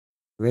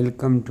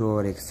Welcome to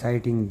our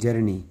exciting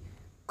journey,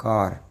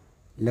 car,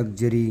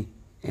 luxury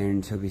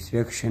and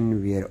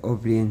sophistication where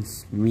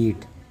opulence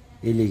meet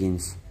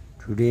elegance.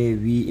 Today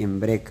we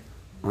embark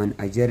on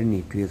a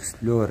journey to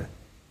explore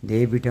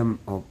the epitome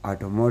of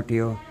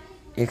automotive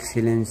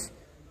excellence,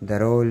 the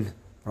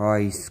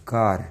Rolls-Royce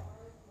car.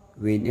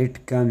 When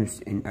it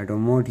comes in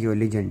automotive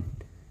legend,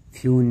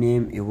 few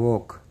names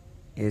evoke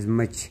as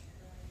much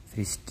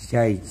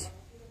prestige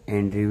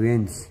and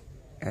relevance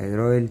as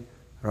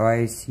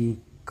Rolls-Royce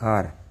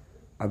car,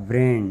 a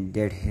brand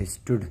that has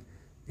stood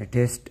the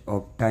test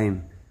of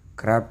time,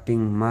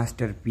 crafting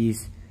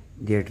masterpieces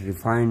that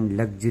refine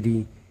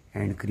luxury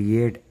and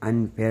create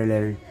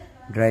unparalleled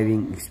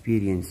driving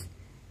experience.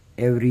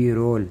 Every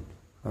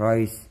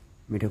Rolls-Royce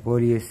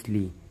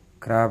meticulously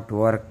crafted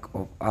work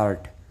of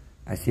art,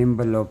 a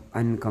symbol of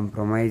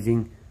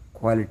uncompromising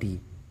quality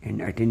and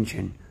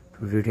attention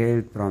to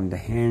detail from the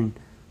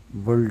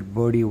hand-built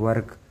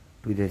bodywork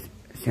to the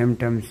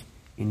symptoms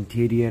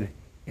interior.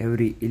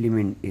 Every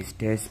element is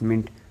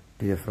testament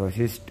to the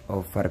process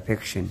of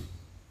perfection.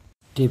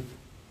 Step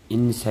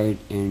inside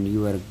and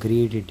you are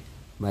greeted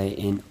by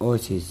an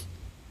oasis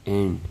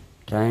and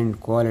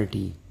trained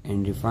quality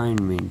and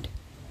refinement.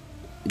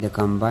 The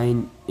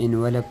combined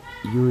envelop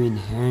you in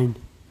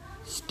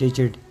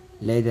hand-stitched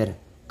leather,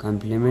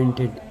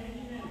 complemented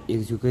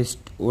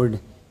exquisite wood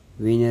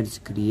veneers,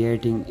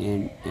 creating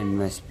an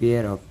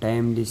atmosphere of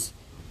timeless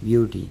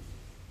beauty.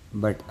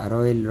 But a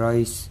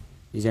Rolls-Royce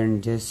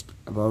isn't just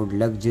about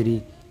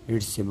luxury,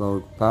 it's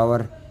about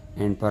power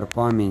and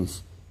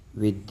performance.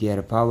 With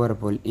their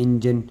powerful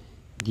engine,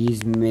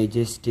 these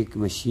majestic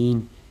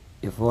machines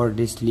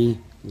effortlessly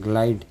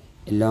glide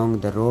along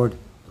the road,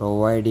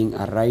 providing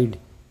a ride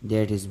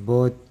that is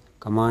both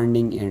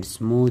commanding and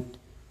smooth,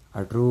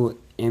 a true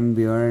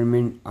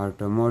embodiment of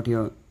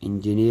automotive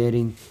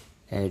engineering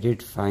at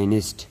its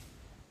finest.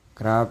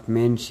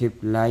 Craftsmanship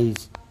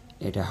lies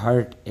at the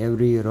heart.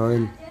 Every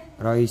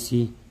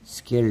Rolls-Royce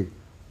skilled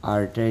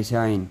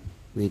artisan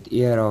with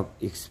air of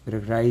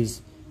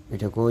expertise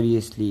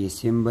meticulously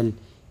assemble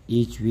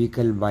each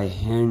vehicle by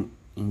hand,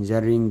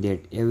 ensuring that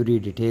every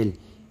detail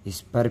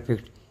is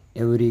perfect,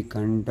 every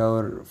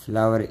contour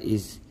flower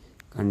is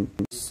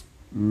continuous.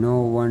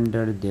 No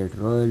wonder that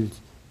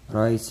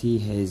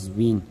Rolls-Royce has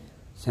been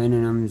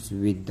synonymous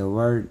with the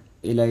word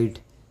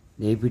elite,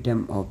 the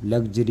epitome of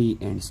luxury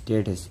and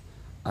status.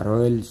 A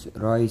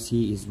Rolls-Royce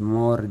is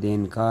more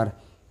than car,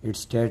 its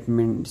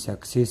statement,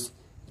 success,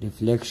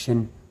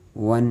 reflection,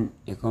 one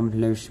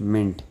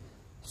accomplishment.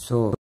 So